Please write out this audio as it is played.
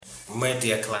My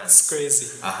dear It's clients,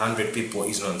 crazy. 100 people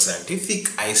is not scientific.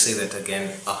 I say that again,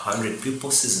 100 people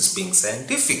is being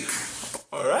scientific.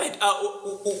 All right.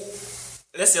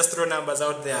 Let's just throw numbers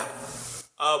out there.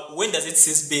 When does it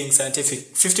cease being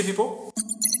scientific? 50 people?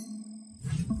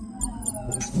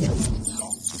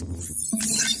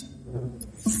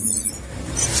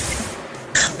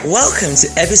 Welcome to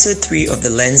episode 3 of The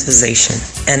Lensversation,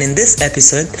 and in this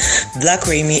episode, Black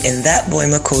Remy and that boy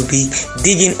Makobi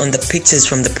dig in on the pictures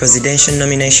from the presidential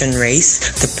nomination race,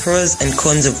 the pros and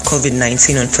cons of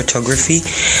COVID-19 on photography,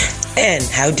 and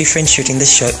how different shooting the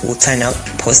shot will turn out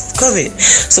post-COVID.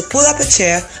 So pull up a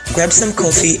chair, grab some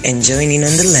coffee, and join in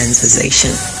on The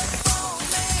Lensversation.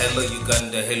 Hello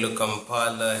Uganda, hello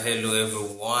Kampala, hello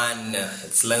everyone.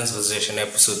 It's Lensversation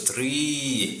episode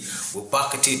 3. We're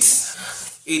back at it.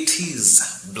 It is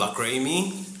Black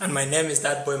Remy. And my name is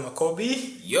that boy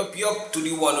Makobi. Yup, to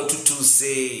the 1022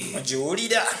 say.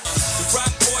 Majorida. The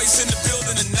rock boys in the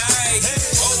building tonight.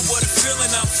 Oh, what a feeling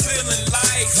I'm feeling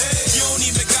like. You don't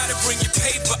even gotta bring your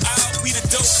paper out. We the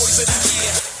dope boys of the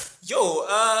year. Yo,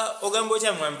 Ogambo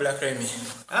Jamwan Black Remy.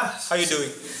 How you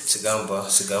doing? Sigamba,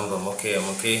 I'm okay.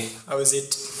 How is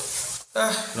it?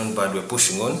 Not bad, we're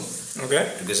pushing on. Okay.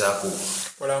 Tugezaku.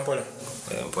 Pola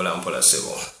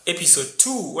sebo. Episode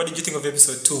 2. What did you think of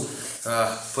episode 2?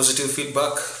 Positive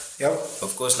feedback. Yep.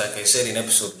 Of course, like I said in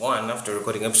episode 1, after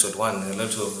recording episode 1, a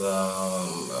lot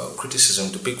of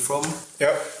criticism to pick from.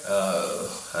 Yep.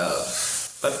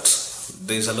 But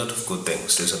there's a lot of good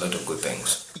things.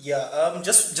 Yeah.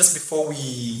 Just before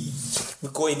we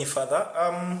go any further,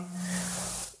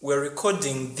 we're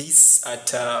recording this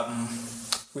at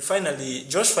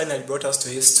Josh finally brought us to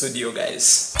his studio,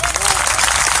 guys.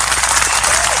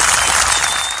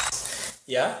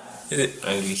 Yeah. And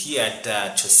we're here at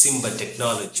Chosimba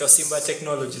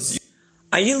Technologies.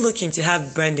 Are you looking to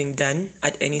have branding done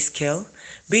at any scale,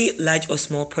 be it large or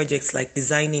small projects like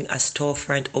designing a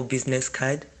storefront or business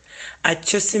card? At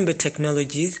Chosimba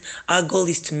Technologies, our goal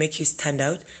is to make you stand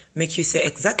out, make you say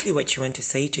exactly what you want to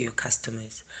say to your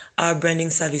customers. Our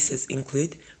branding services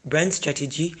include brand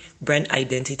strategy, brand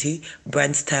identity,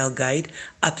 brand style guide,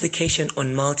 application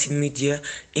on multimedia,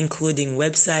 including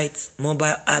websites,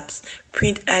 mobile apps,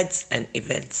 print ads, and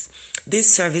events.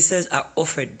 These services are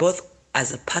offered both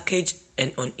as a package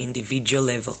and on individual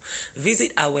level.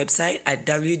 Visit our website at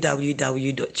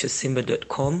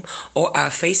www.chosimba.com or our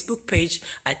Facebook page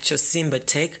at Chosimba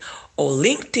Tech or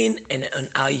LinkedIn and on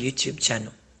our YouTube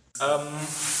channel.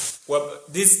 Well,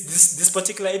 this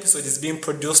particular episode is being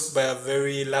produced by a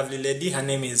very lovely lady. Her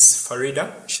name is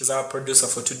Farida. She's our producer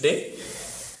for today.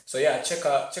 So yeah, check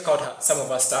out some of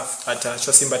our stuff at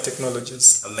Chosimba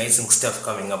Technologies. Amazing stuff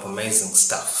coming up,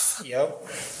 Yep.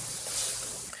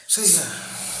 So yeah.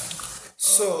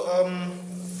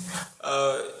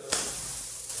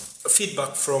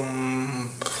 Feedback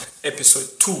from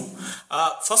episode 2.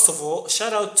 First of all,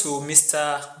 shout out to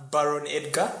Mr. Baron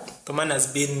Edgar. The man has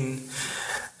been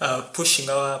pushing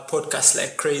our podcast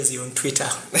like crazy on Twitter.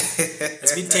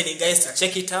 He's been telling guys to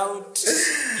check it out.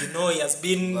 He has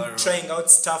been trying out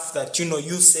stuff that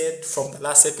you said from the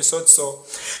last episode. So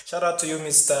shout out to you,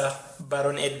 Mr.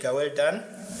 Baron Edgar. Well done.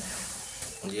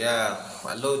 Yeah,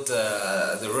 I love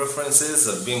the references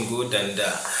have been good, and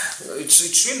it's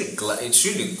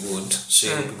really good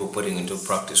seeing people putting into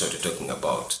practice what you're talking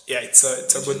about. Yeah, it's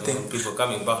a good thing. People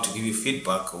coming back to give you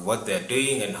feedback of what they're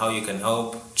doing and how you can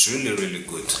help. It's really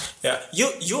good. Yeah,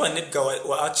 you and Edgar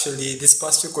were actually this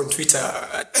past week on Twitter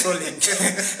trolling.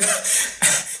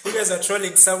 You guys are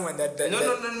trolling someone that.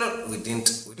 No, we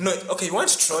didn't. No, okay, you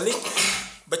weren't trolling,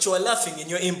 but you were laughing in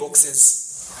your inboxes.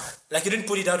 Like you didn't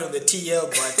put it out on the TL,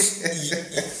 but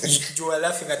you were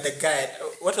laughing at the guy.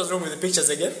 What was wrong with the pictures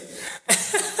again?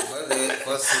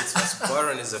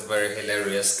 Baron is a very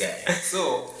hilarious guy.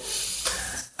 So,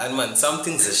 and man, some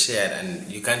things are shared and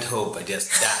you can't help but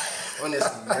just die.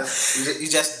 Honestly, you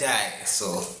just die.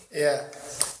 So yeah.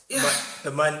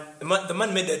 The man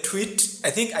made a tweet. I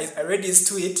think I read his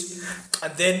tweet,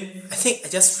 and then I think I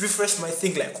just refreshed my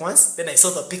thing like once. Then I saw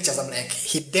the pictures. I'm like,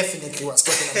 he definitely was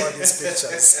talking about these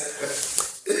pictures.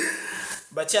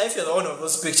 But yeah, if you're one of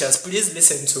those pictures, please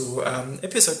listen to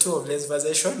episode 2 of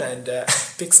Lensversation and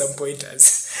pick some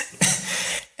pointers.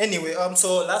 Anyway,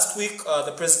 so last week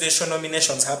the presidential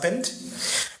nominations happened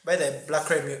by the Black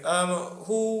Remy.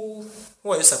 Who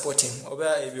are you supporting?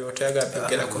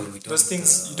 Those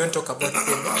things you don't talk about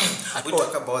them. We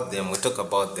talk about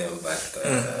them, but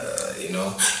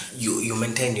you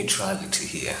maintain neutrality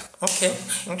here. Okay.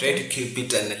 Try to keep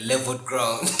it on a level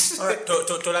ground. All right.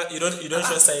 Tola, you don't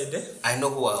show side, eh? I know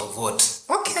who I'll vote.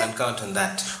 Okay. You can count on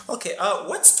that. Okay.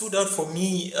 What stood out for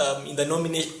me in the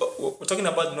nomination? We're talking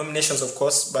about the nominations, of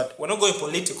course, but we're not going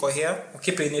political here. We're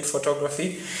keeping it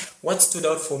photography. What stood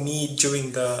out for me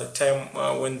during the time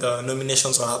when the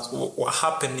nominations were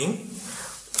happening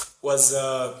was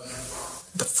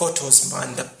the photos,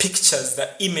 man, the pictures, the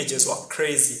images were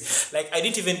crazy. Like, I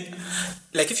didn't even,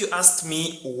 like, if you asked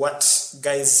me what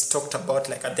guys talked about,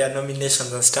 like, at their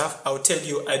nominations and stuff, I would tell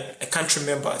you I can't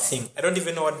remember a thing. I don't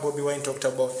even know what Bobby Wine talked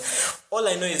about. All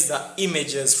I know is the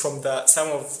images from some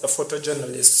of the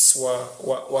photojournalists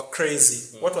were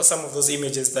crazy. What were some of those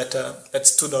images that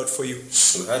stood out for you?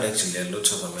 We had actually a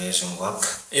lot of amazing work.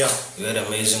 Yeah. We had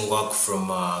amazing work from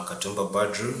Katumba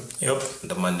Badru. Yep.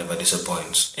 The man never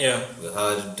disappoints. Yeah. We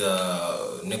had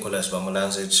Nicholas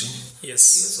Bamulanzechi.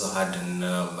 Yes. We also had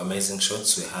amazing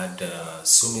shots. We had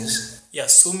Sumis. Yeah,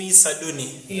 Sumi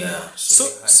Saduni. Yeah, so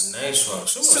we had nice work.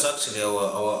 Sumi was actually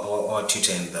our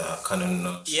tutor in the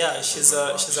Canon. Yeah, she's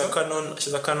a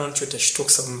Canon tutor. She took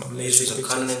some amazing She's a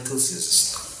pictures. Canon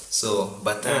enthusiast. So,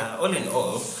 but all in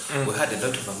all, we had a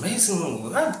lot of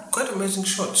we had quite amazing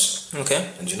shots. Okay.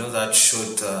 And that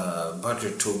shot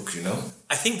Badru took,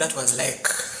 I think that was like,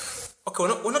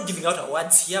 okay, we're not giving out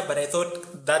awards here, but I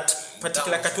thought that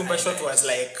particular Katumba shot was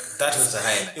like, that was the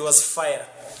highlight. it was fire.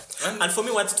 And for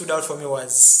me, what stood out for me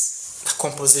was the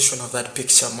composition of that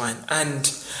picture, man. And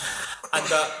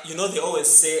they always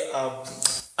say,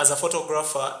 as a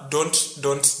photographer,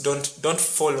 don't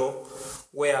follow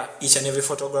where each and every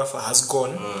photographer has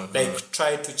gone. Mm-hmm. Like,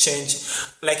 try to change.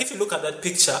 Like, if you look at that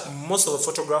picture, most of the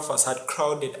photographers had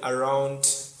crowded around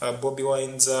Bobby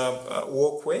Wine's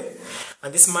walkway,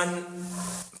 and this man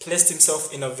placed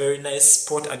himself in a very nice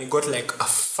spot, and he got like a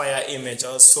fire image.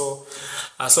 I was so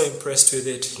impressed with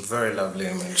it. Very lovely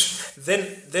image.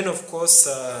 Then of course,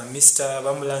 Mr.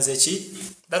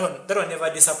 Bamulanzechi, that one never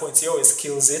disappoints. He always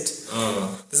kills it.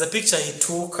 There's a picture he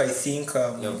took, I think,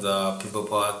 of the People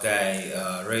Power guy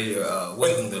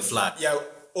waving the flag. Yeah.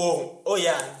 Oh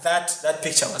yeah, that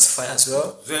picture was fire as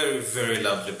well. Very, very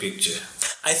lovely picture.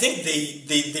 I think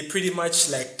they pretty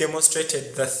much like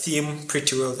demonstrated the theme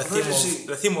pretty well. The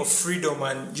theme of freedom,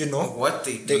 and what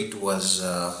they did was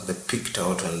they picked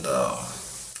out on the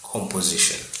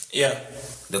composition. Yeah.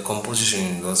 The composition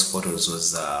in those photos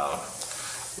was I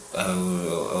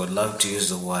would love to use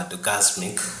the word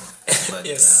orgasmic, but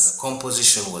yes. The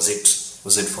composition was it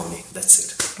for me. That's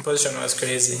it. Composition was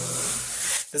crazy.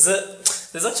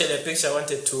 There's actually a picture I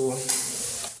wanted to.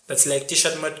 That's like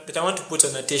t-shirt, but I want to put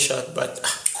on a t-shirt, but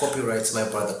copyrights, my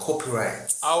brother,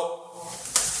 copyright. I'll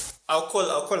call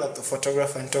up the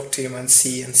photographer and talk to him and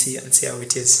see how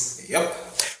it is. Yep.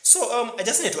 So I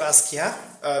just need to ask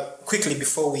quickly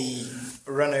before we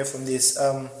run away from this,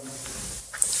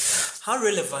 how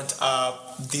relevant are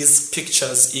these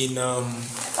pictures in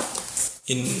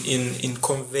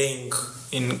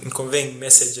conveying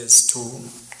messages to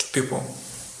people?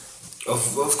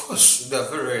 Of course, they are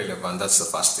very relevant. That's the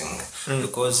first thing.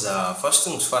 Because first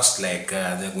things first, like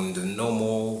the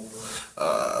normal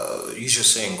usual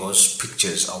saying goes,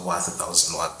 pictures are worth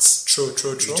 1,000 words. True.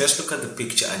 You just look at the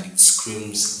picture and it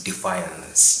screams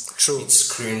defiance. True. It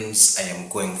screams, I am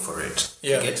going for it.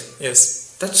 Yeah. You get?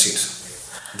 Yes. That's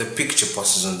it. The picture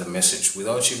passes on the message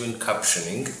without even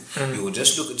captioning. You will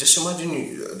just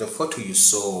imagine the photo you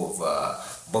saw of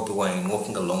Bobby Wine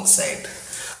walking alongside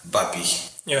Bobby.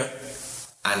 Yeah.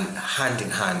 And hand in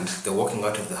hand, they're walking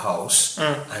out of the house,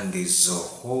 and there's a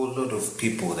whole lot of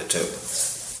people that are,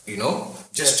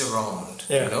 just around.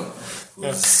 Yeah.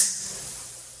 That's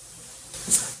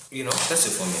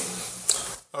it for me.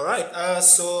 All right.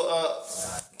 So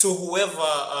to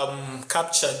whoever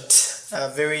captured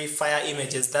very fire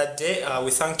images that day,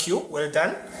 we thank you. Well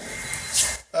done.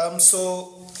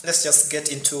 So let's just get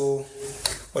into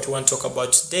what we want to talk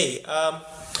about today.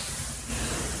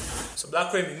 So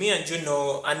Black Remy, me and you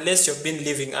know, unless you've been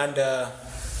living under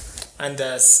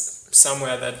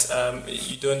somewhere that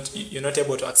you're not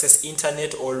able to access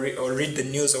internet or read the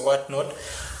news or whatnot,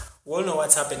 we all know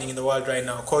what's happening in the world right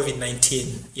now.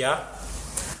 COVID-19, yeah,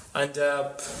 and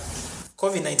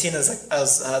COVID-19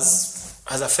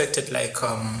 has affected like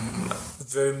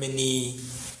very many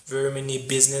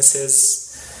businesses.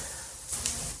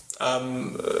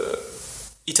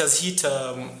 It has hit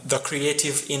the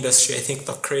creative industry, I think,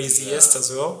 the craziest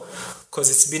as well, because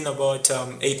it's been about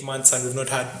 8 months and we've not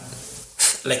had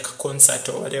like a concert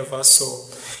or whatever. So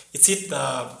it's hit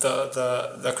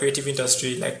the creative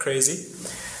industry like crazy.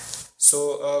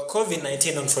 So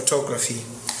COVID-19 on photography.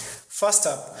 First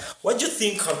up, what do you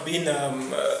think have been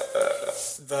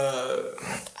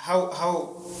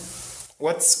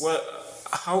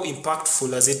how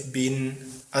impactful has it been?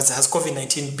 Has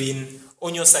COVID-19 been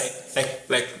on your side,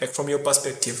 like from your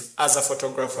perspective as a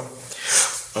photographer?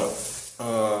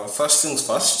 First things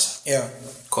first. Yeah.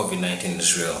 COVID-19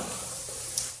 is real.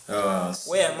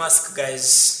 Wear a mask,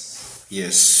 guys.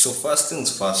 Yes. So first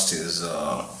things first is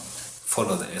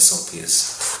follow the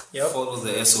SOPs. Yep. Follow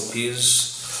the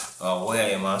SOPs.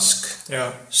 Wear a mask.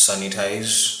 Yeah.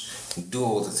 Sanitize. Do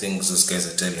all the things those guys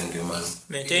are telling you, man.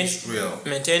 It's real.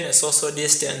 Maintain a social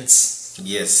distance.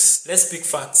 Yes. Let's speak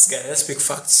facts, guys. Let's speak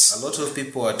facts. A lot of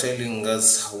people are telling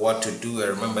us what to do. I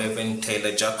remember even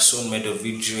Taylor Jackson made a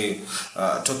video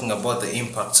talking about the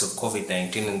impacts of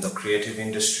COVID-19 in the creative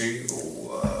industry.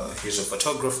 He's a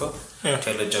photographer. Yeah.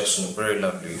 Taylor Jackson, very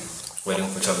lovely wedding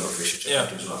photographer. You should check out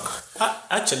his work.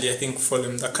 Actually, I think follow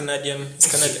him. The Canadian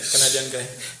guy.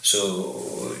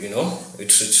 So,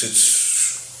 it's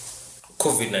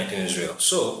COVID-19 is real.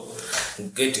 So,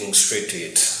 getting straight to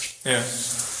it. Yeah.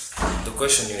 The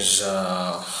question is,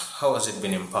 how has it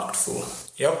been impactful?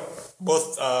 Yep.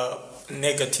 Both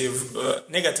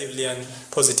negatively and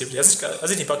positively.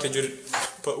 Has it impacted you?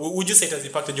 Would you say it has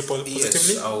impacted you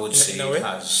positively? Yes, I would say in a way? it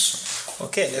has.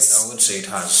 Okay, I would say it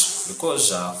has.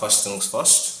 Because first things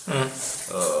first,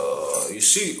 you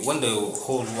see, when the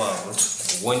whole world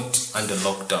went under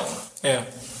lockdown, Yeah.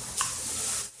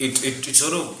 it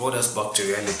sort of brought us back to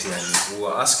reality, and we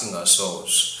were asking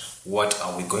ourselves, what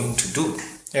are we going to do?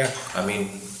 Yeah. I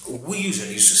mean, we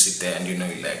usually used to sit there and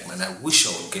like, man, I wish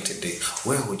I would get a day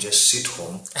where we just sit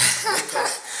home, wake up,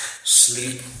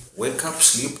 sleep, wake up,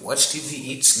 sleep, watch TV,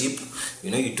 eat, sleep.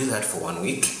 You do that for 1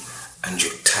 week and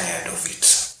you're tired of it.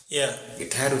 Yeah. You're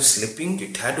tired of sleeping,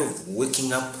 you're tired of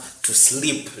waking up to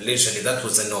sleep. Literally, that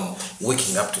was the norm,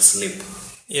 waking up to sleep.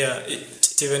 Yeah,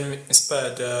 it even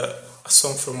inspired a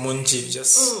song from Munji,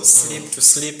 just sleep to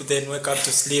sleep, then wake up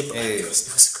to sleep. Hey. It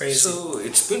was crazy. So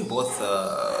it's been both,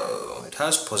 it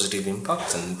has positive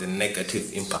impacts and the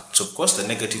negative impacts. Of course, the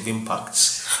negative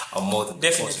impacts are more than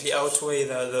definitely outweigh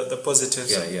the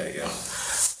positives. Yeah.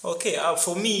 Okay,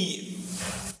 for me,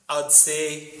 I'd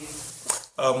say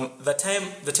the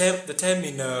time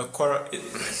in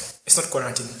it's not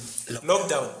quarantine,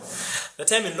 lockdown. The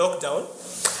time in lockdown,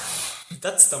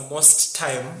 that's the most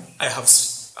time I have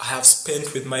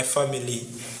spent with my family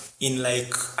in I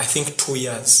think 2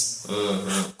 years.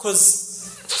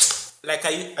 Because like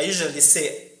I usually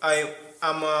say,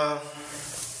 I'm a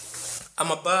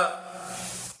bar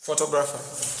photographer,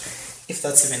 if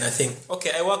that's even a thing.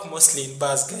 Okay, I work mostly in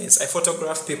bars, guys. I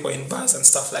photograph people in bars and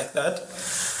stuff like that.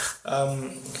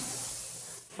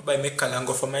 I make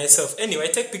kalango for myself. Anyway, I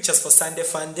take pictures for Sunday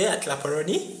Fun Day at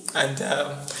Laparoni and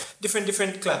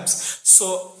different clubs.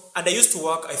 So, and I used to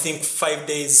work, I think 4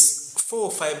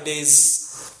 or 5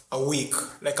 days a week.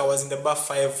 Like I was in the bar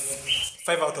 5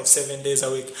 out of 7 days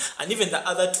a week. And even the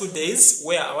other 2 days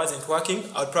where I wasn't working,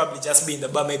 I would probably just be in the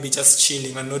bar, maybe just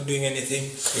chilling and not doing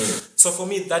anything. So for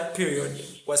me, that period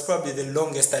was probably the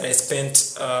longest that I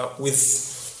spent with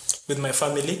my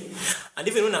family. And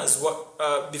even when I was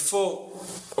before,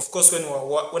 of course, when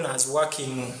I was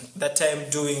working that time,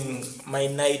 doing my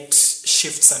night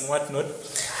shifts and whatnot,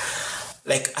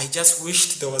 I just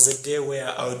wished there was a day where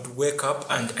I would wake up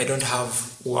and I don't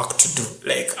have work to do.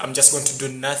 I'm just going to do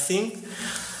nothing.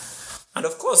 And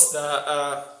of course,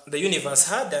 the universe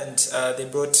had, and they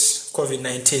brought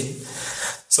COVID-19.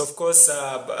 So of course,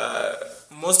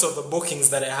 most of the bookings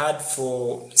that I had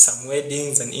for some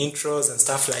weddings and intros and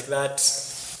stuff like that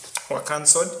were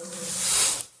cancelled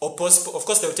or postponed. Of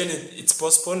course, they'll tell you it's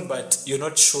postponed, but you're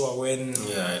not sure when.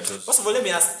 Yeah, it was. First of all, let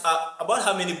me ask about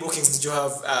how many bookings did you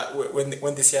have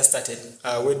when this year started?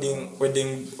 Wedding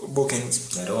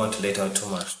bookings. I don't want to let out too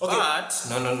much. Okay. But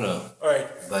no. All right.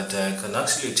 But I can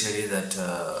actually tell you that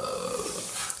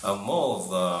I'm more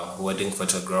of a wedding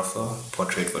photographer,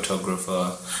 portrait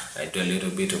photographer. I do a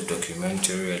little bit of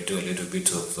documentary. I do a little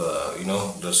bit of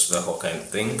the whole kind of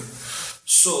thing.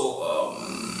 So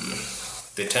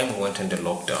the time we went into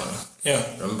lockdown. Yeah.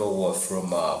 Remember, we were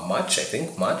from March, I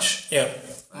think. March. Yeah.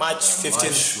 March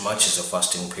 15th. March is a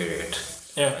fasting period.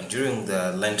 Yeah. And during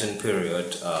the Lenten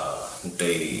period,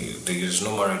 there is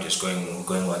no marriages going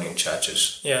on in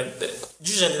churches. Yeah.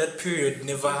 Usually that period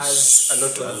never has a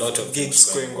lot of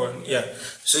gigs going on. Yeah.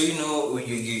 So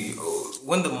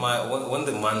when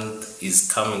the month is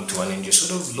coming to an end, you're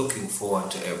sort of looking forward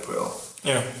to April.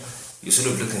 Yeah. you're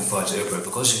sort of looking forward to April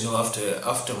because you know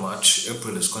after March,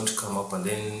 April is going to come up and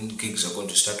then gigs are going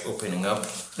to start opening up.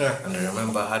 Yeah. And I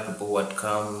remember I had people who had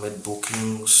come, made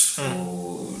bookings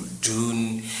for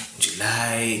June,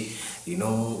 July, you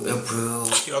know, April.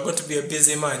 You are going to be a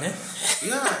busy man, eh?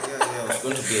 Yeah. I was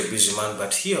going to be a busy man,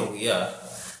 but here we are.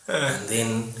 And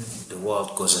then the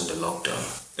world goes into lockdown.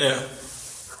 Yeah.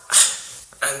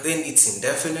 And then it's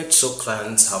indefinite, so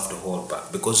clients have to hold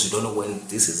back because you don't know when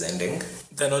this is ending.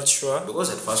 They're not sure.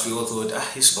 Because at first we all thought,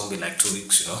 it's going to be like 2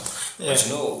 weeks, you know. Yeah. But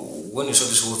you know, when you saw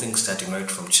this whole thing starting right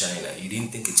from China, you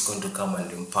didn't think it's going to come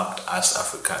and impact us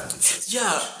Africans.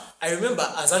 Yeah, I remember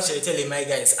I was actually telling my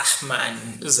guys, man,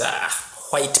 those are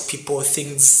white people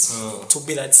things to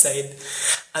be that side.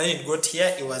 And then it got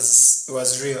here, it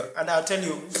was real. And I'll tell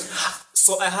you,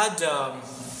 so I had,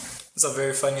 it's a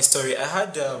very funny story. I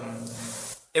had,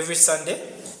 every Sunday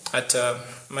at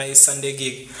my Sunday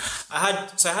gig, I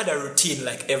had a routine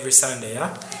like every Sunday,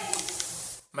 yeah?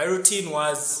 My routine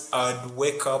was I'd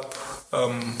wake up,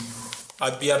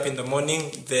 I'd be up in the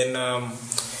morning, then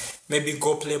maybe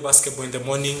go play basketball in the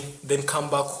morning, then come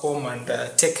back home and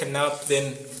take a nap,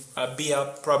 then I'd be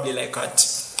up probably like at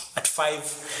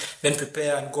 5, then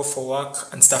prepare and go for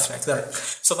work and stuff like that.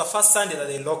 So the first Sunday that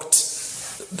they locked,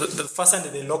 the first Sunday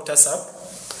they locked us up,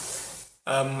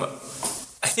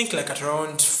 I think like at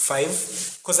around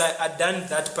 5, because I had done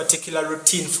that particular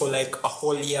routine for like a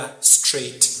whole year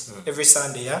straight, every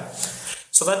Sunday, yeah?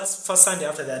 So that first Sunday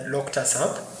after that locked us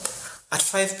up, at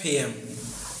 5 p.m.,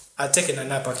 I'd taken a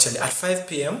nap actually, at 5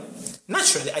 p.m.,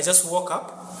 naturally I just woke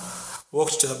up,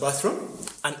 walked to the bathroom,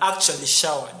 and actually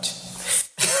showered.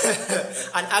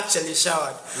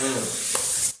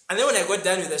 And then when I got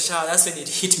done with the shower, that's when it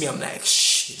hit me, I'm like,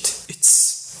 shit,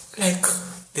 it's like,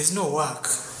 there's no work.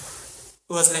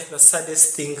 It was like the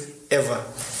saddest thing ever.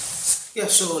 Yeah,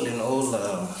 so all in all,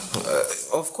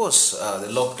 of course, the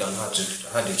lockdown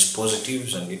had its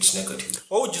positives and its negatives.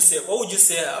 What would you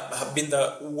say have been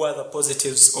were the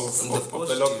positives of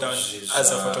the lockdown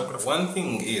as a photographer? One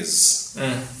thing is,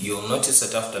 you'll notice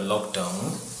that after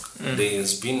lockdown,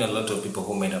 there's been a lot of people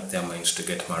who made up their minds to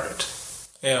get married.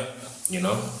 Yeah. You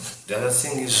know, the other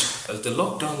thing is, the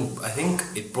lockdown, I think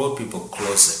it brought people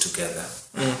closer together.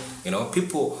 You know, we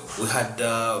had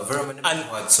very many people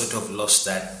who had sort of lost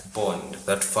that bond,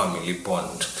 that family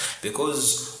bond,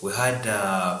 because we had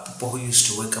people who used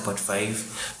to wake up at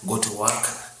 5, go to work,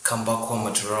 come back home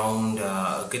at around,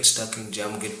 get stuck in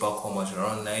jam, get back home at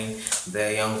around 9,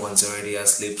 their young ones already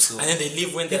asleep. So and then they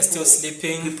leave when they're still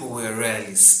sleeping. People were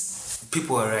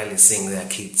rarely seeing their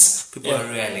kids. People are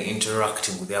rarely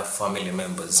interacting with their family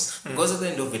members. Because at the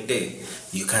end of the day,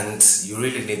 you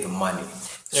really need the money.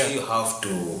 So you have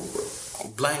to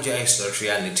blind your eyes to that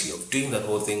reality of doing that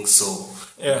whole thing. So,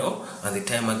 you know, and the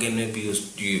time again, maybe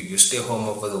you stay home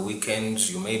over the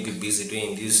weekends, you may be busy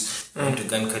doing this, you want to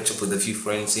go and catch up with a few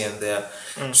friends here and there.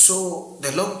 So the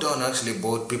lockdown actually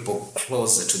brought people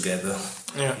closer together.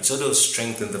 Yeah. It sort of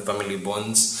strengthened the family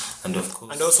bonds, and of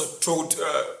course, and also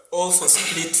also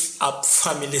split up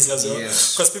families as well,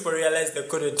 because people realized they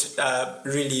couldn't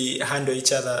really handle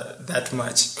each other that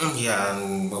much. Yeah,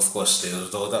 and of course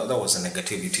that was a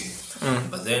negativity.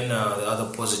 But then the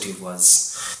other positive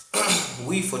was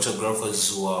we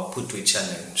photographers were put to a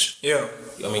challenge. Yeah,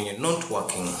 I mean, you're not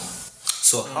working,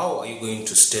 so how are you going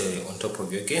to stay on top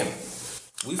of your game?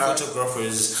 We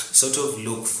photographers sort of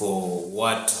look for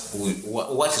what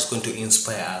is going to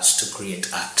inspire us to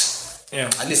create art. Yeah,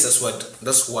 at least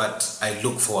that's what I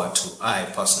look forward to. I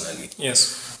personally.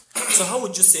 Yes. So how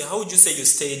would you say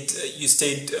you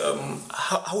stayed?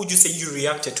 How would you say you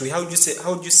reacted to it? How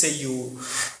would you say you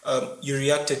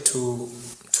reacted to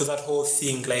that whole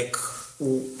thing? Like,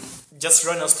 just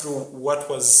run us through what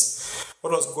was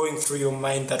going through your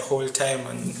mind that whole time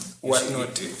and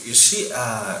whatnot. You see,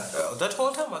 that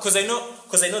whole time. Because I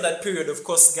know that period. Of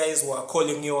course, guys were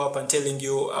calling you up and telling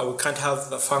you, we can't have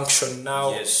the function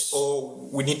now, or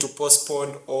we need to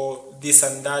postpone, or this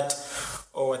and that,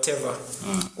 or whatever.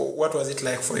 What was it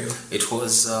like for you? It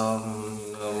was,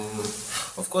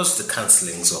 of course, the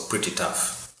cancellings were pretty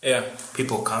tough. Yeah.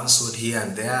 People cancelled here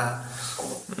and there.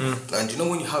 And you know,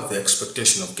 when you have the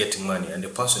expectation of getting money and the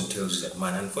person tells you that,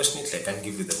 man, unfortunately I can't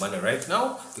give you the money right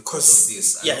now because of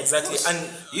this. Yeah, exactly. And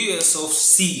you yourself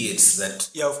see it that.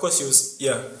 Yeah, of course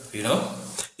you know,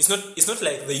 it's not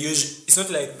like the usual. It's not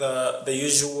like the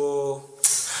usual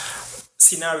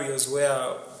scenarios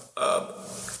where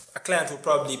a client will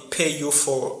probably pay you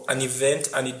for an event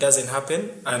and it doesn't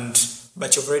happen,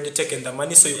 but you've already taken the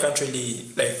money, so you can't really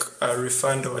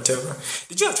refund or whatever.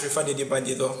 Did you have to refund any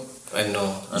money though? I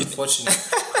know. Unfortunately,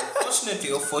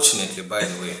 Fortunately or fortunately, by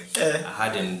the way, I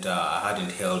hadn't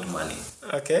held money.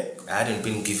 Okay. I hadn't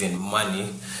been given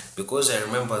money because I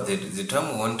remember the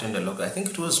time we went on the lockdown, I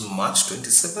think it was March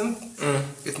 27th,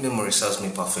 if memory serves me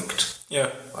perfect.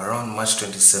 Yeah. Around March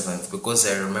 27th, because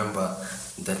I remember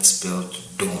that spelled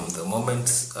doom. The moment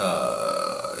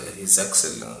His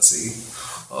Excellency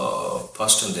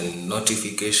passed on the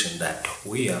notification that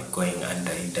we are going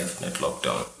under indefinite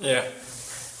lockdown. Yeah.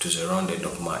 It was around the end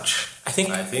of March. I think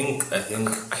I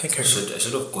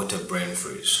sort of got a brain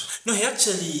freeze. No, he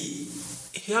actually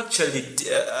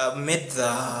made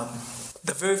the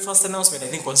very first announcement. I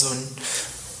think was on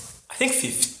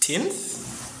 15th.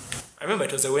 I remember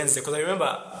it was a Wednesday because I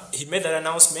remember he made that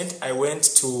announcement. I went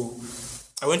to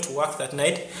work that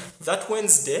night. That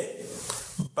Wednesday,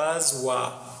 bars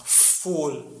were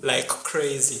full like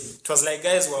crazy. It was like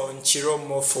guys were on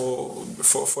Chiromo for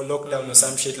lockdown or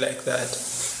some shit like that.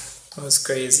 It was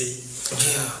crazy.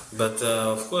 Yeah, but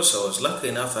of course I was lucky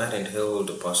enough I hadn't held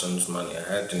the person's money. I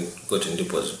hadn't gotten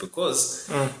deposit because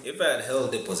if I had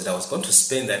held deposit, I was going to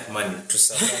spend that money to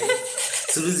survive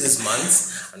through these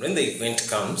months. And when the event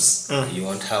comes, you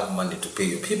won't have money to pay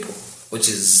your people, which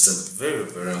is a very,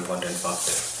 very important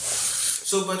factor.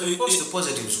 So, but of course the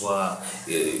positives were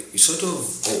you sort of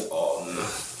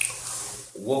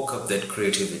woke up that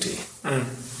creativity.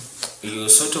 You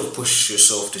sort of push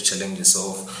yourself to challenge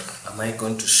yourself. Am I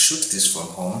going to shoot this from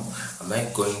home? Am I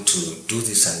going to do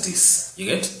this and this? You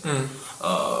get?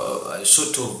 I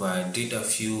sort of did a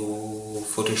few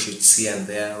photo shoots here and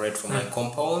there, right from my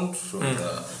compound, from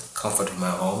the comfort of my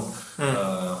home.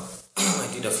 I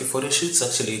did a few photo shoots.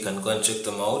 Actually, you can go and check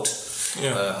them out.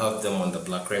 Yeah. I have them on the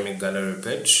Black Remy gallery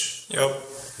page. Yep.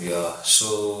 Yeah,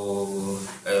 so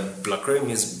Black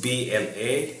Remy is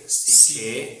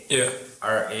BLACK. Yeah.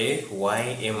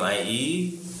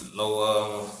 RAYMIE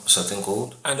lower something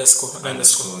called underscore.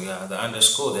 Yeah, the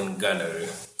underscore then gallery.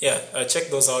 Yeah, check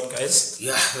those out, guys.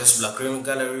 Yeah, there's Black Remy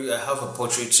gallery. I have a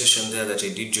portrait session there that I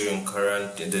did during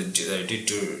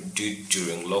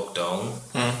during lockdown.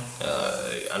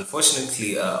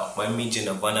 Unfortunately, my Media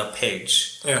Nirvana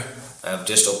page. Yeah. I've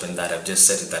just opened that. I've just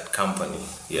set it that company.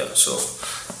 Yeah, so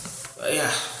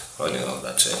yeah, all in all,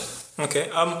 that's it. Okay.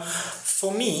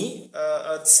 For me,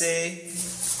 I'd say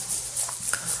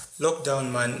lockdown,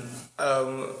 man.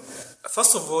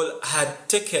 First of all, had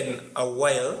taken a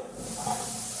while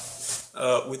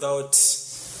without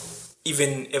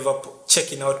even ever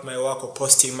checking out my work or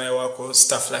posting my work or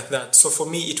stuff like that. So for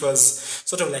me, it was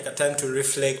sort of like a time to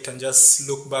reflect and just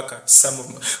look back at some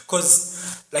of,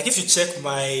 because like if you check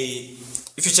my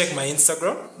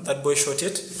Instagram, that boy shot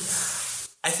it.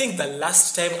 I think the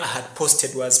last time I had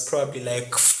posted was probably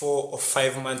like 4 or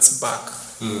 5 months back.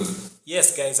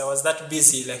 Yes, guys, I was that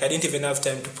busy. Like I didn't even have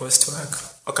time to post work.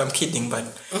 Okay, I'm kidding, but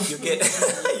you get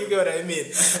you get what I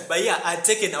mean. But yeah, I'd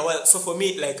taken a while. So for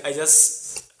me, like I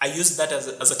used that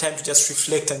as a time to just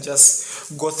reflect and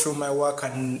just go through my work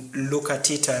and look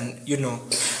at it and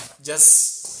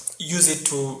just use it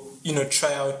to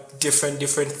try out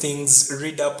different things,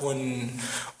 read up on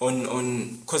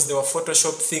because there were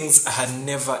Photoshop things I had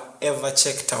never ever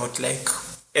checked out, like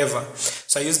ever.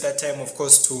 So I used that time, of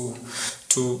course,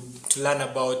 to learn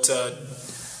about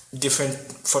different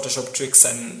Photoshop tricks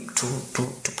and to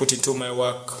put into my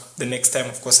work the next time,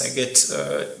 of course, I get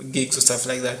gigs or stuff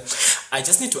like that. I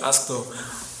just need to ask though,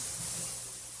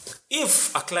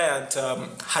 if a client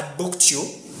had booked you,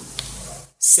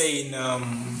 say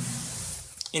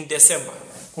in December,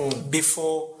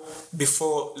 before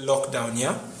lockdown,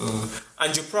 yeah,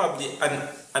 and you probably and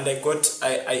I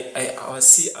was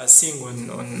seeing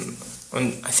on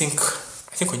I think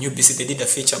on UBC they did a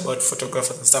feature about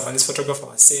photographers and stuff, and this photographer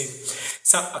was saying,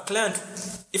 so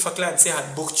if a client say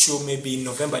had booked you maybe in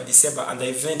November, December, and the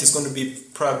event is going to be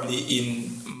probably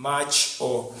in March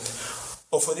or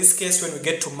for this case, when we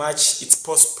get to March, it's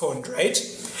postponed, right?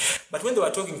 But when they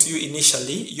were talking to you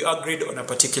initially, you agreed on a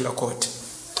particular quote.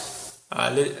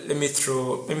 Let me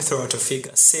throw out a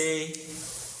figure. Say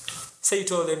you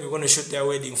told them you're going to shoot their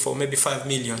wedding for maybe 5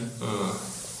 million,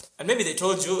 and maybe they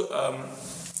told you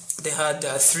they had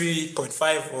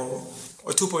 3.5 or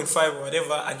 2.5 or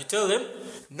whatever, and you tell them,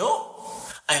 no,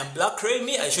 I am Black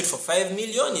Remy, I shoot for 5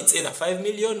 million. It's either 5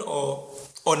 million or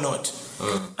not,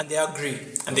 and they agree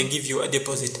and they give you a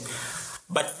deposit.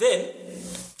 But then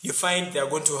you find they are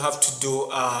going to have to do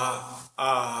a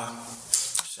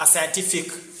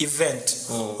scientific event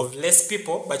of less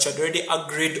people, but you had already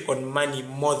agreed on money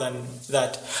more than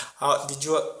that. How did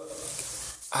you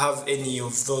have any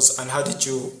of those, and how would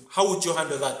you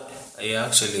handle that? Yeah,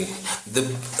 actually, the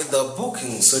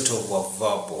bookings sort of were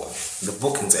verbal. The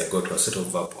bookings I got were sort of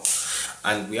verbal.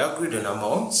 and we agreed on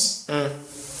amounts.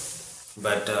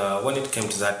 But when it came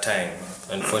to that time,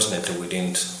 unfortunately, we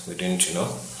didn't, you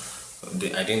know, they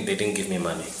didn't give me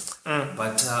money.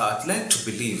 But I'd like to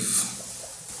believe.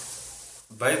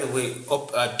 By the way,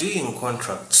 doing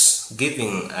contracts,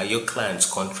 giving your clients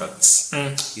contracts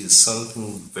is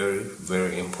something very,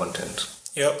 very important.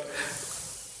 Yep.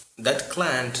 That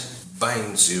client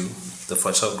binds you, the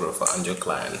photographer, and your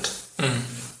client.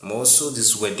 Also,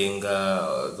 this wedding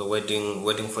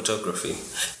photography,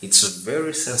 it's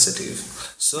very sensitive.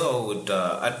 So I would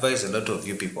advise a lot of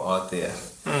you people out there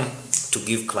to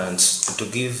give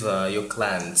your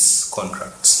clients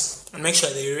contracts. And make sure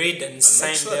they read and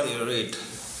sign them. They read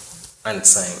and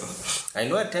sign. I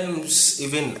know at times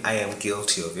even I am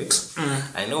guilty of it.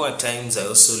 I know at times I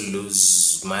also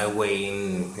lose my way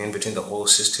in between the whole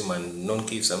system and not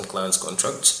give some clients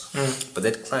contracts. But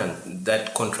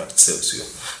that contract serves you,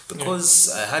 because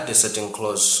I had a certain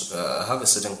clause. I have a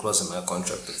certain clause in my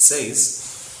contract that says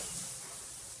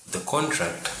the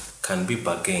contract can be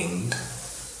bargained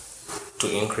to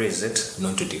increase it,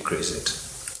 not to decrease it,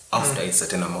 after a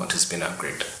certain amount has been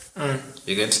agreed.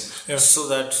 You get? Yeah. So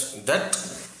that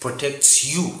protects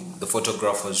you, the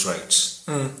photographer's rights.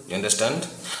 You understand?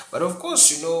 But of course,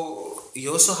 you know,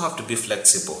 you also have to be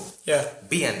flexible. Yeah.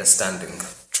 Be understanding.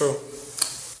 True.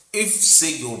 If,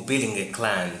 say, you're billing a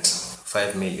client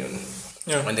 5 million,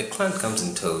 and the client comes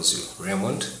and tells you,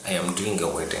 Raymond, I am doing a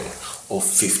wedding of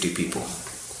 50 people.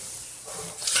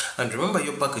 And remember,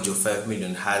 your package of 5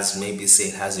 million has maybe, say,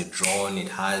 it has a drone, it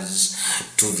has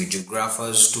 2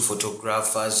 videographers, 2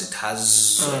 photographers, it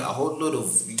has a whole lot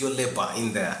of your labor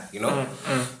in there, you know?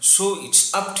 So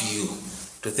it's up to you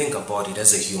to think about it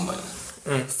as a human.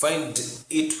 Find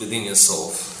it within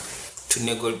yourself to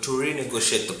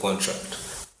renegotiate the contract.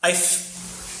 I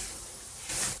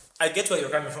get where you're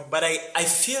coming from, but I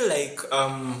feel like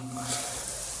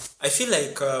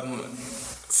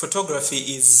photography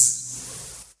is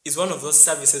one of those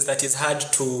services that is hard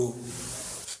to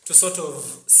sort of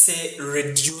say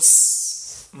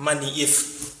reduce money,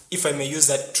 if I may use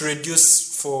that, to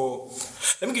reduce for.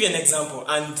 Let me give you an example,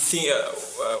 and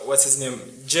what's his name?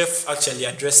 Jeff actually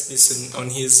addressed this on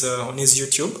his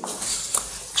YouTube.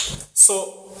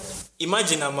 So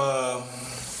imagine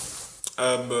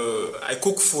I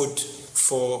cook food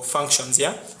for functions,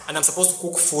 yeah, and I'm supposed to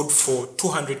cook food for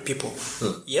 200 people.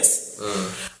 Yes.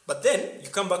 But then you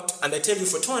come back and I tell you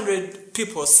for 200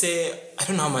 people, say, I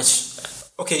don't know how much.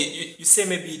 Okay, you say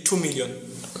maybe 2 million.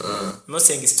 I'm not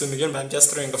saying it's 2 million, but I'm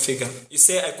just throwing a figure. You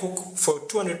say I cook for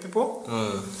 200 people.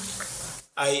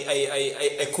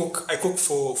 I cook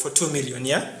for 2 million,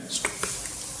 yeah?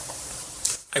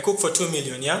 I cook for 2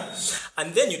 million, yeah?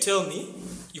 And then you tell me,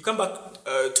 you come back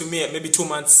to me maybe 2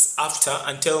 months after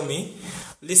and tell me,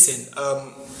 listen,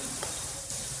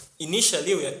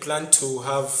 initially we had planned to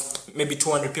have maybe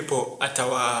 200 people at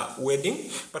our wedding,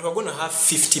 but we're going to have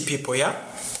 50 people, yeah?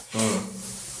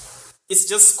 It's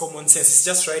just common sense. It's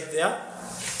just right there.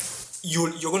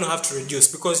 You're going to have to reduce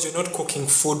because you're not cooking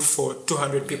food for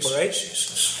 200 people, right?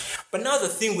 But now the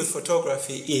thing with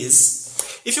photography is,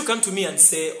 if you come to me and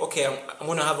say, okay, I'm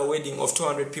going to have a wedding of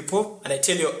 200 people, and I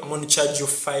tell you I'm going to charge you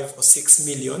 5 or 6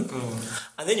 million,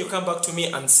 and then you come back to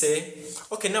me and say,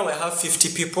 okay, now I have 50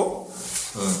 people,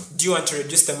 do you want to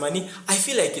reduce the money? I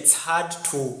feel like it's hard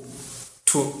to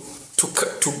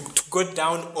go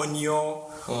down on your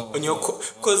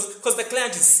because the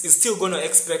client is still going to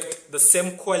expect the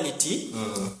same quality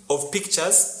of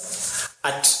pictures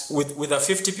with a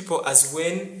 50 people as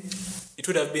when it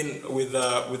would have been with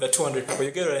a 200 people.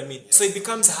 You get what I mean? So it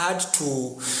becomes hard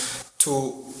to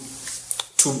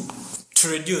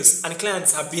reduce, and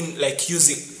clients have been like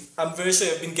using. I'm very sure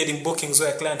you've been getting bookings where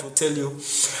a client will tell you.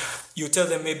 You tell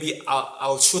them maybe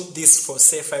I'll shoot this for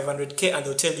say 500k, and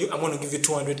they'll tell you I'm going to give you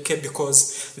 200k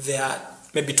because there are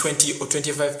maybe 20 or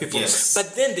 25 people. Yes.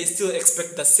 But then they still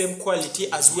expect the same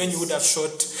quality as when you would have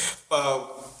shot for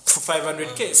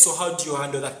 500k. So how do you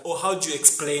handle that, or how do you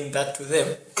explain that to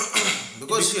them?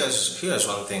 Because here's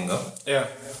one thing, Yeah.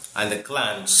 and the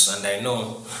clients, and I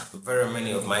know very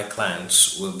many of my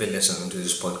clients will be listening to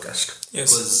this podcast.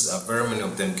 Yes. Because very many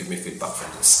of them give me feedback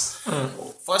from this.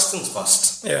 First things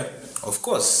first. Yeah. Of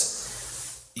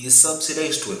course, you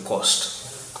subsidize to a cost.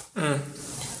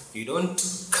 You don't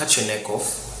cut your neck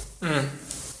off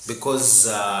because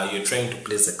you're trying to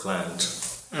please the client.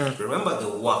 Remember, the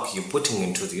work you're putting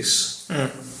into this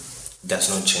does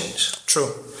not change.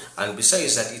 True. And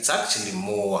besides that, it's actually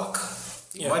more work.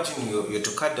 Yeah. Imagine you're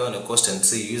to cut down a cost and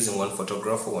say you're using one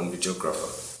photographer, one videographer.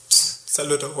 It's a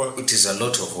lot of work. It is a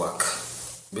lot of work.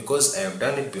 Because I have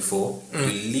done it before. You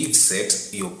leave set,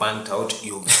 you're burnt out,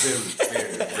 you're very,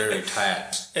 very, very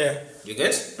tired. Yeah. You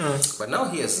get? But now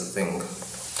here's the thing.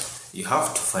 You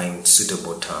have to find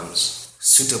suitable terms,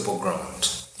 suitable ground.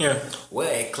 Yeah.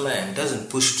 Where a client doesn't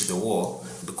push you to the wall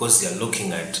because they're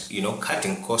looking at,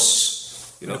 cutting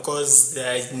costs, Because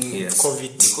they're in Yes.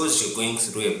 COVID. Because you're going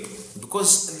through it.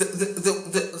 Because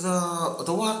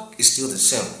the work is still the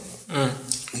same.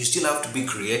 You still have to be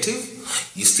creative.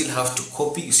 You still have to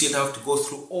copy. You still have to go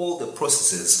through all the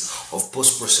processes of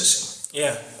post-processing.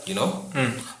 Yeah.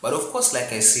 But of course,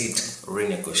 like I said,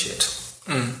 renegotiate.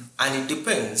 And it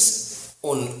depends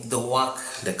on the work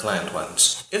the client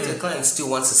wants. If the client still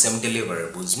wants the same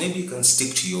deliverables, maybe you can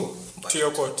stick to your To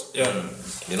your court. Yeah.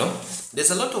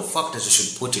 There's a lot of factors you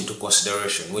should put into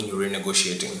consideration when you're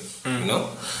renegotiating.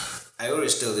 I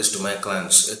always tell this to my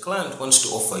clients. A client wants to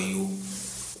offer you,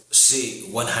 say,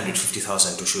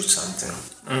 150,000 to shoot something,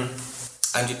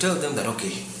 and you tell them that,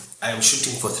 okay, I am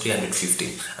shooting for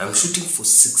 350, I'm shooting for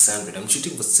 600, I'm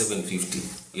shooting for 750,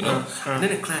 and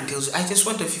then the client tells you, I just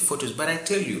want a few photos. But I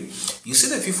tell you, you see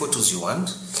the few photos you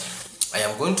want, I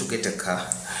am going to get a car,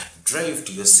 drive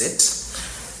to your set,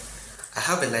 I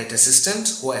have a light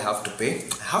assistant who I have to pay,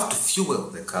 I have to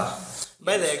fuel the car.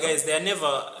 By the way, guys, they are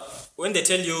never, when they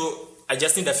tell you, I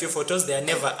just need a few photos, they are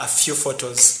never a few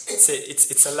photos.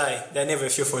 It's a lie. They are never a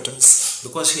few photos.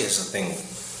 Because here's the thing.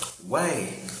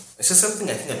 Why? It's just something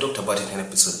I think I talked about in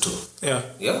episode 2. Yeah.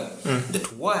 Yeah?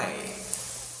 That why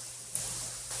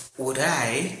would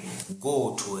I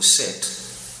go to a set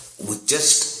with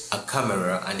just a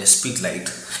camera and a speed light,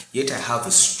 yet I have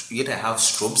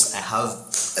strobes, I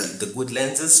have the good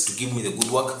lenses to give me the good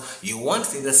work. You want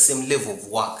the same level of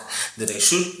work that I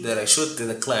should to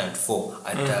the client for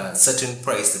at a certain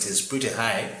price that is pretty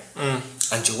high,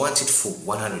 and you want it for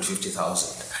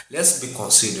 150,000. Let's be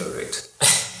considerate.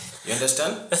 You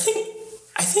understand? I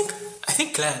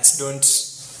think clients don't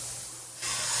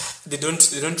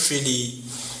really,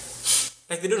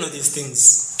 like, they don't know these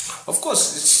things. Of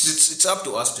course, it's up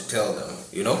to us to tell them,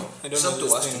 It's up to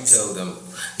us to tell them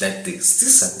that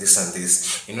this and this and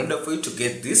this. In order for you to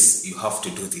get this, you have to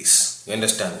do this. You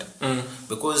understand?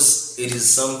 Because it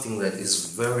is something that is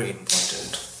very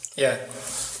important. Yeah.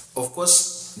 Of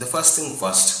course, the first thing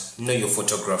first, know your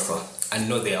photographer and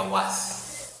know their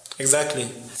worth. Exactly.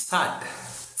 Third,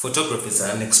 photography is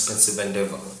an expensive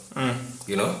endeavor.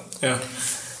 Yeah.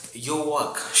 Your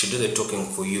work should do the talking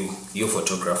for you, your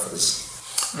photographers.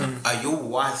 Are you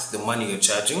worth the money you're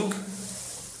charging?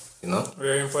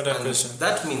 Very important And question.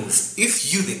 that means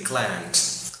if you, the client,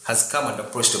 has come and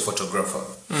approached a photographer,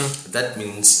 that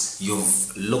means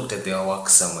you've looked at their work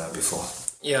somewhere before.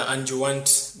 Yeah, and you want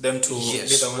them to be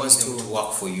Yes, the you want ones them to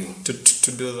work for you. to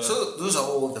do that. So those are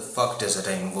all the factors that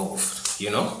are involved,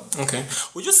 Okay.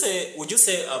 Would you say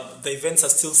the events are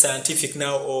still scientific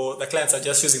now, or the clients are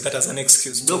just using that as an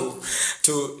excuse to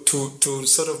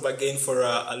sort of bargain for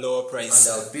a lower price?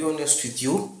 And I'll be honest with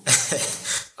you,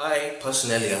 I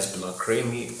personally, as Black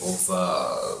Remy of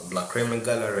Black Remy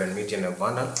Gallery and Media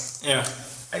Nirvana, Yeah.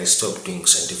 I stopped doing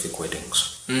scientific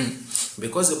weddings.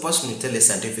 Because the person will tell a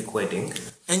scientific wedding,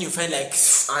 And you find like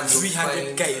and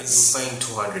 300 guys. You find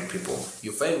 200 people.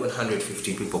 You find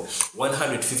 150 people.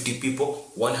 150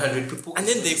 people. 100 people. And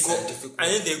then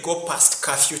they go past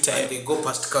curfew time. And they go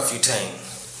past curfew time.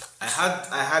 I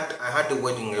had the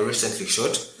wedding I recently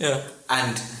shot. Yeah.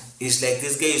 And it's like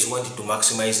these guys wanted to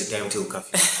maximize the time till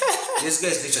curfew. These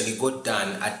guys literally got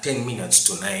done at 10 minutes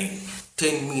to 9.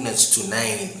 10 minutes to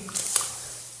 9.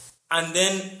 And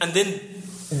then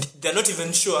they're not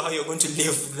even sure how you're going to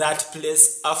leave that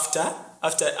place after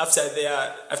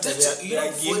their For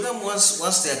gig. them,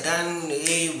 once they're done,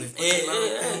 we've got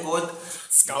thank God.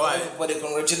 Skawai. Everybody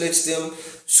congratulates them.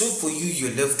 So for you,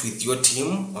 you're left with your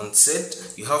team on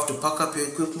set. You have to pack up your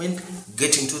equipment,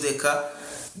 get into the car,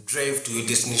 drive to your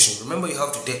destination. Remember, you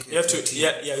have to take. You have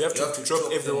to drop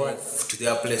everyone off to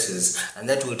their places, and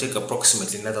that will take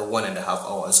approximately another 1.5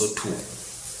 hours or 2.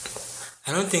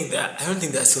 I don't think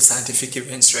they're still scientific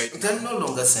events right now. They're no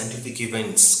longer scientific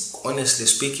events. Honestly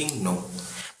speaking, no.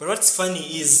 But what's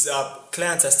funny is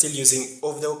clients are still using,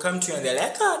 or they'll come to you and they're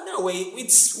like, no way,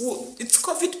 it's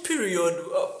COVID period.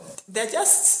 They're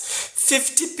just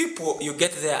 50 people. You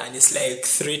get there and it's like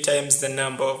 3 times the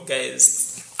number of guys.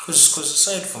 Because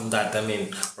aside from that, I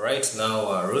mean, right now,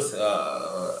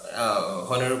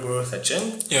 Honorable Ruth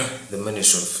Acheng, the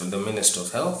Minister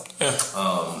of Health,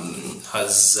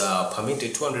 has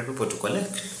permitted 200 people to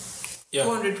collect.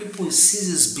 200 people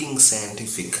ceases being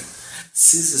scientific.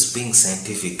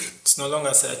 It's no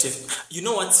longer scientific. You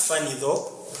know what's funny though?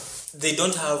 They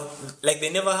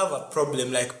never have a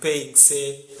problem like paying,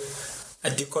 say, a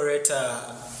decorator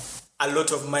a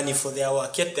lot of money for their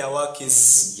work, yet their work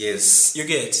is Yes. you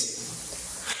get.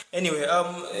 Anyway,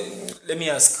 let me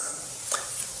ask.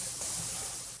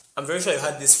 I'm very sure you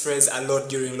heard this phrase a lot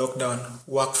during lockdown.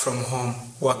 Work from home.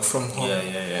 Work from home.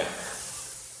 Yeah.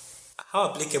 How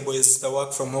applicable is the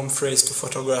work from home phrase to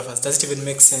photographers? Does it even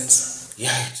make sense?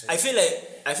 Yeah. I feel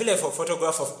like for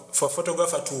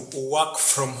photographer to work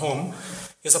from home,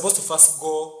 you're supposed to first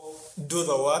go do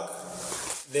the work,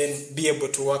 then be able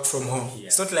to work from home. Yeah.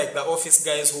 It's not like the office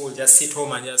guys who will just sit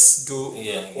home and just do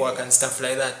work and stuff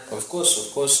like that. Of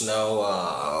course.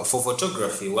 Now, for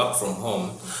photography, work from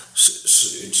home,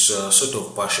 it's sort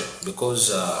of partial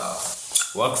because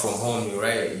work from home,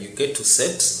 you get to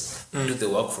set, do the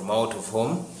work from out of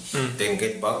home, then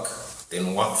get back,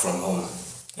 then work from home.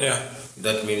 Yeah.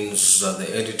 That means the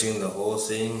editing, the whole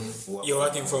thing. You're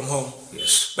working from home.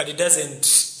 Yes. But it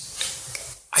doesn't.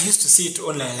 I used to see it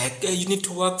online, like, hey, you need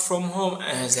to work from home.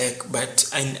 And I was like, but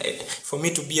for me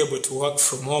to be able to work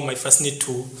from home, I first need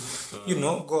to,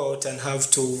 go out and have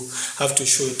to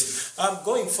shoot.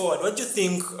 Going forward, what do you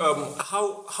think?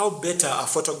 How better are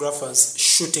photographers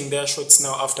shooting their shots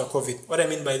now after COVID? What I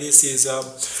mean by this is,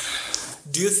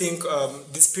 do you think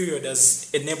this period has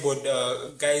enabled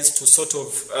guys to sort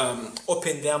of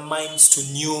open their minds to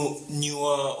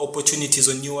newer opportunities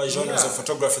or newer genres of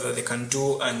photography that they can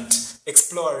do and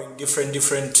exploring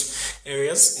different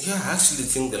areas? Yeah, I actually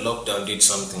think the lockdown did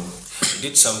something. It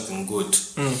did something good.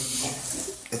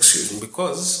 Excuse me,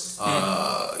 because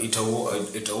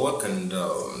it awakened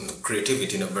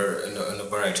creativity in a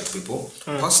variety of people.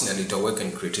 Personally, it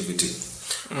awakened creativity.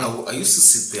 I used to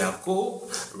sit there, go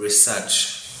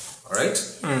research, all right?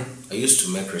 I used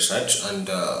to make research and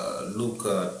look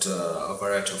at a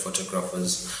variety of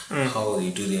photographers, how they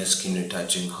do their skin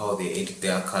retouching, how they edit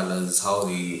their colors, how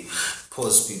they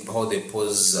pose people, how they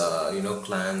pose,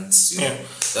 clients,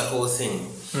 that whole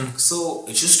thing. So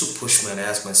it used to push me, and I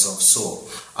asked myself, so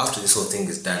after this whole thing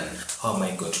is done, how am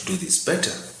I going to do this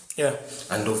better? Yeah.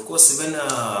 And of course, even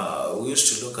we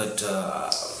used to look at,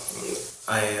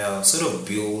 I sort of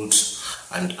built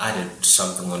and added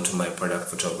something onto my product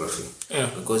photography. Yeah.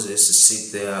 Because I used to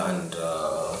sit there and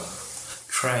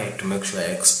try to make sure I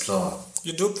explore.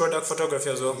 You do product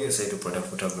photography as well? Yes, I do product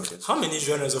photography. How many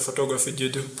genres of photography do you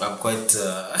do? I'm quite...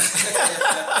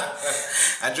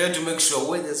 I try to make sure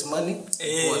where there's money, go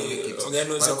and make it.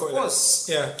 But of course,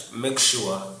 make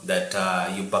sure that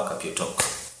you back up your talk.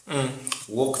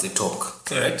 Walk the talk,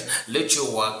 right? Let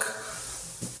your work,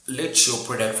 let your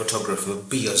product photography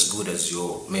be as good as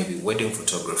your maybe wedding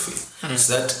photography,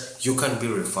 so that you can be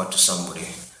referred to somebody.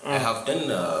 I have done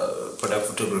product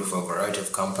photography for a variety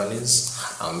of companies,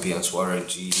 Ambience,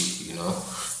 Warranty,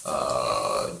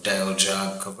 Dial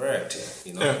Jack, a variety,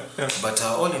 But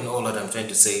all in all, what I'm trying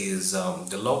to say is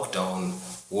the lockdown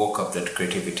woke up that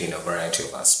creativity in a variety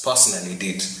of us. Personally,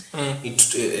 did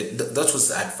that was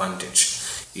the advantage.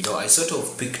 I sort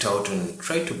of picked out and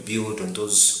tried to build on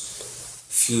those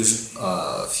few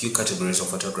categories of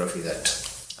photography that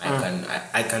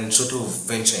I can sort of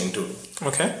venture into.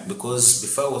 Okay. Because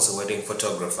before I was a wedding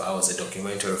photographer, I was a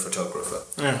documentary photographer.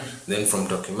 Yeah. Then from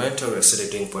documentary, I started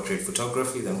doing portrait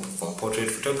photography. Then from portrait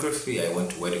photography, I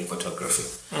went to wedding photography.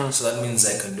 So that means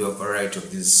I can do a variety of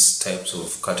these types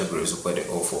of categories of wedding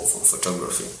or for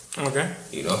photography. Okay.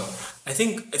 I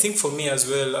think for me as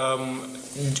well,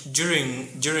 during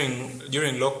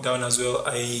lockdown as well,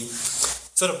 I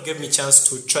sort of gave me a chance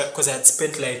to try, because I had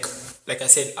spent like I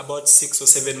said, about 6 or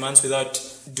 7 months without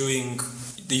doing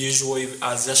the usual.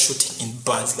 I was just shooting in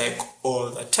birds all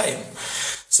the time.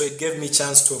 So it gave me a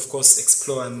chance to, of course,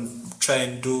 explore and try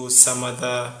and do some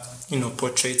other,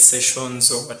 portrait sessions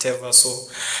or whatever. So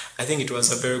I think it was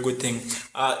a very good thing.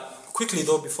 Quickly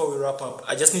though, before we wrap up,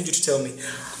 I just need you to tell me,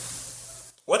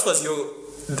 what was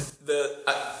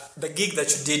the gig that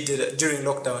you did during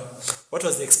lockdown? What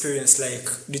was the experience like?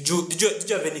 Did you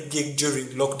have any gig during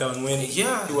lockdown when you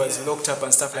was locked up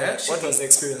and stuff like that? What was the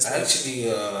experience like? I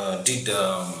actually did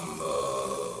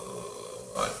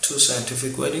 2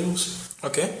 scientific weddings.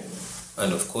 Okay.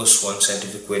 And of course, one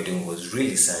scientific wedding was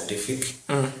really scientific.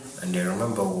 And I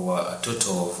remember we were a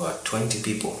total of 20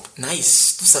 people.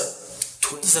 Nice.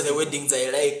 These are the weddings I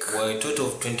like. We were a total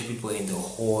of 20 people in the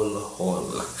whole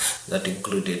hall. That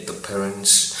included the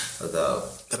parents, the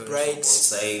bride, both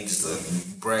sides, the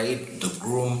bride, the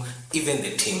groom, even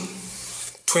the team.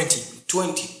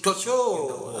 20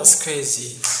 total. That's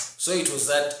crazy. So it was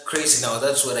that crazy. Now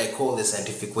that's what I call the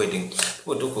scientific wedding.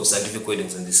 People talk of scientific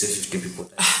weddings and they say 50 people.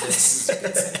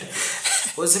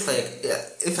 Because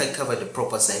if I covered a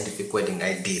proper scientific wedding,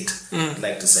 I did. I'd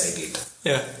like to say I did.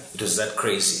 Yeah. It was that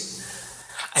crazy.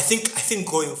 I think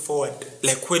going forward,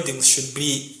 like weddings should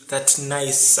be that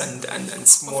nice and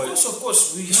small. Of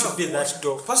course, we should be that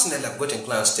dope. Personally, I've gotten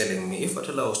clients telling me if I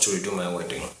was to redo my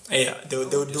wedding, Yeah, they'll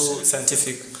do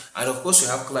scientific. and of course, we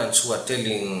have clients who are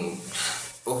telling.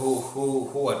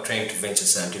 Who are trying to venture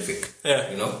scientific, Yeah.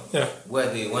 Yeah. where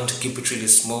they want to keep it really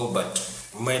small, but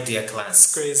my dear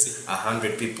clients, Crazy.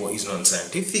 100 people is not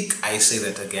scientific. I say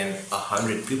that again,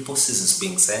 100 people sees as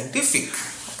being scientific.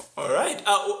 All right.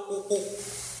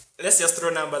 Let's just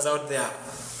throw numbers out there.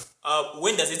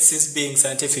 When does it cease being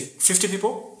scientific? 50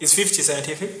 people? Is 50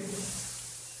 scientific?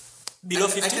 Below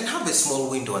 50? I can have a small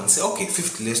window and say, okay,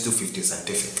 50, let's do 50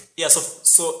 scientific. Yeah,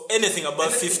 so anything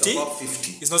above 50 above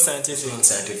 50 is not scientific. is not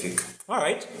scientific. All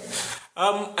right.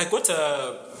 I got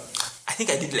I think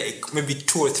I did like maybe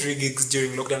 2 or 3 gigs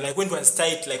during lockdown. Like when it was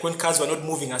tight, like when cars were not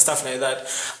moving and stuff like that.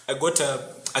 I got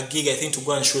a gig, I think, to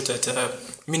go and shoot at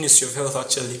Ministry of Health.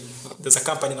 Actually, there's a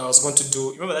company that I was going to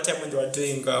do. Remember that time when they were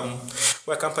doing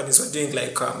where companies were doing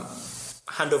like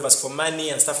handovers for money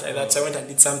and stuff like that. So I went and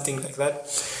did something like that.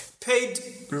 Paid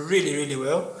really, really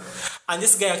well. And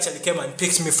this guy actually came and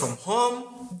picked me from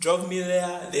home, drove me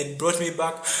there, then brought me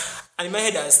back. And in my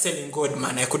head, I was telling God,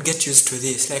 man, I could get used to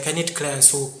this. Like, I need clients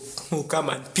who come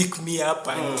and pick me up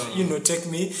and, take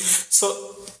me.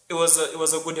 So it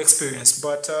was a good experience.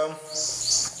 But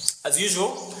as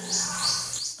usual,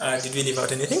 did we leave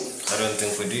out anything? I don't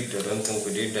think we did.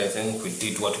 I think we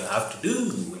did what we have to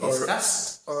do. We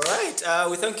discussed. All right.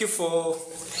 We thank you for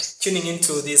tuning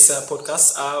into this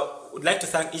podcast. Would like to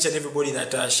thank each and everybody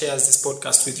that shares this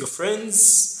podcast with your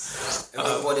friends.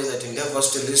 Everybody that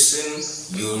endeavors to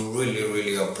listen, you really,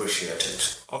 really appreciate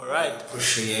it. All right.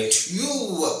 Appreciate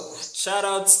you. Shout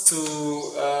outs to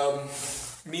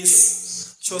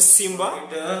Miss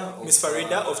Chosimba, Miss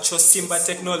Farida of Chosimba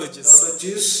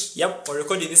Technologies. Yep, we're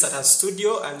recording this at her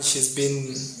studio, and she's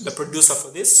been the producer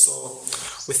for this. So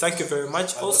we thank you very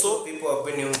much. Also, people have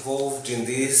been involved in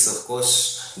this. Of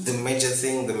course, the major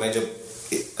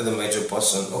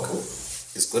person. Okay,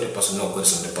 it's good a person. No, good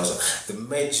is not a person. The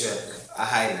major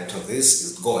highlight of this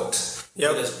is God.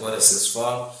 Yep. God has brought us this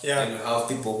far. Yeah. And we have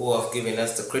people who have given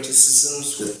us the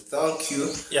criticisms. We thank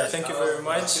you. Yeah, thank you very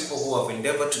much. People who have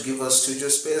endeavored to give us studio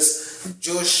space.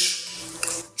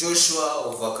 Joshua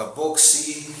of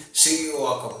Akaboxy, CEO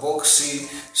Akaboxy,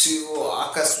 CEO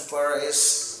Aka Super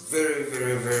S. Very,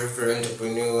 very, very, very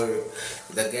entrepreneurial.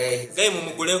 The guy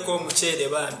mumuguleko muchele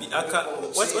bambi.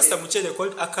 What's the muchele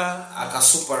called? Aka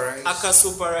Super Rice. Aka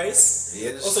Super Rice.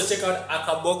 Yes. Also check out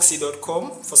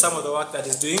akaboxy.com for some of the work that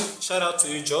he's doing. Shout out to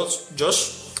you, Josh.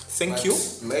 Thank you.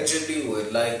 Majorly,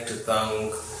 we'd like to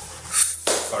thank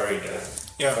Farida.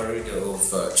 Yeah. Farida of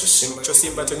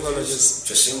Chosimba Technologies.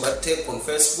 Chosimba Tech on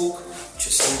Facebook.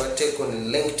 Chosimba Tech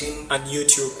on LinkedIn. And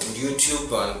YouTube.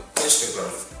 And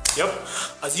Instagram. Yep.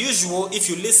 As usual, if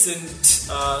you listened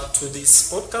to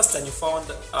this podcast and you found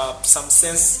some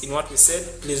sense in what we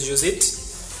said, please use it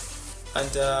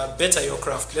and better your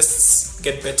craft. Let's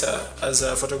get better as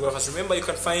photographers. Remember, you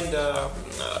can find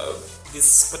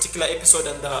this particular episode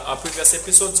and our previous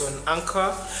episodes on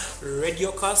Anchor,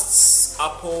 Radiocasts,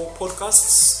 Apple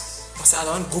Podcasts. What's the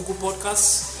other one? Google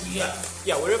Podcasts.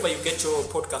 Yeah, wherever you get your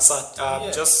podcasts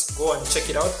at, just go and check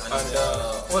it out. And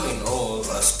all in all,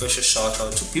 a special shout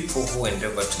out to people who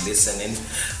endeavor to listen and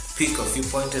pick a few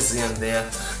pointers here and there.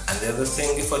 And the other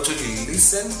thing, if I told you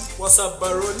listen, what's up,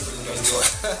 Baron? Of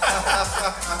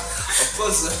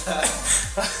course,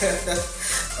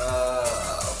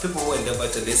 people who endeavor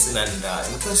to listen, and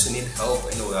in case you need help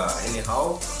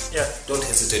anyhow, don't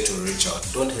hesitate to reach out.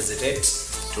 Don't hesitate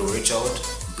to reach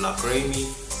out. Black Remy,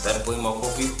 that boy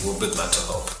Makopi, will be glad to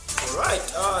help. Alright,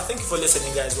 thank you for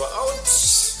listening, guys. We're out.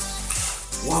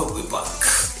 We'll be back.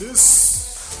 Peace.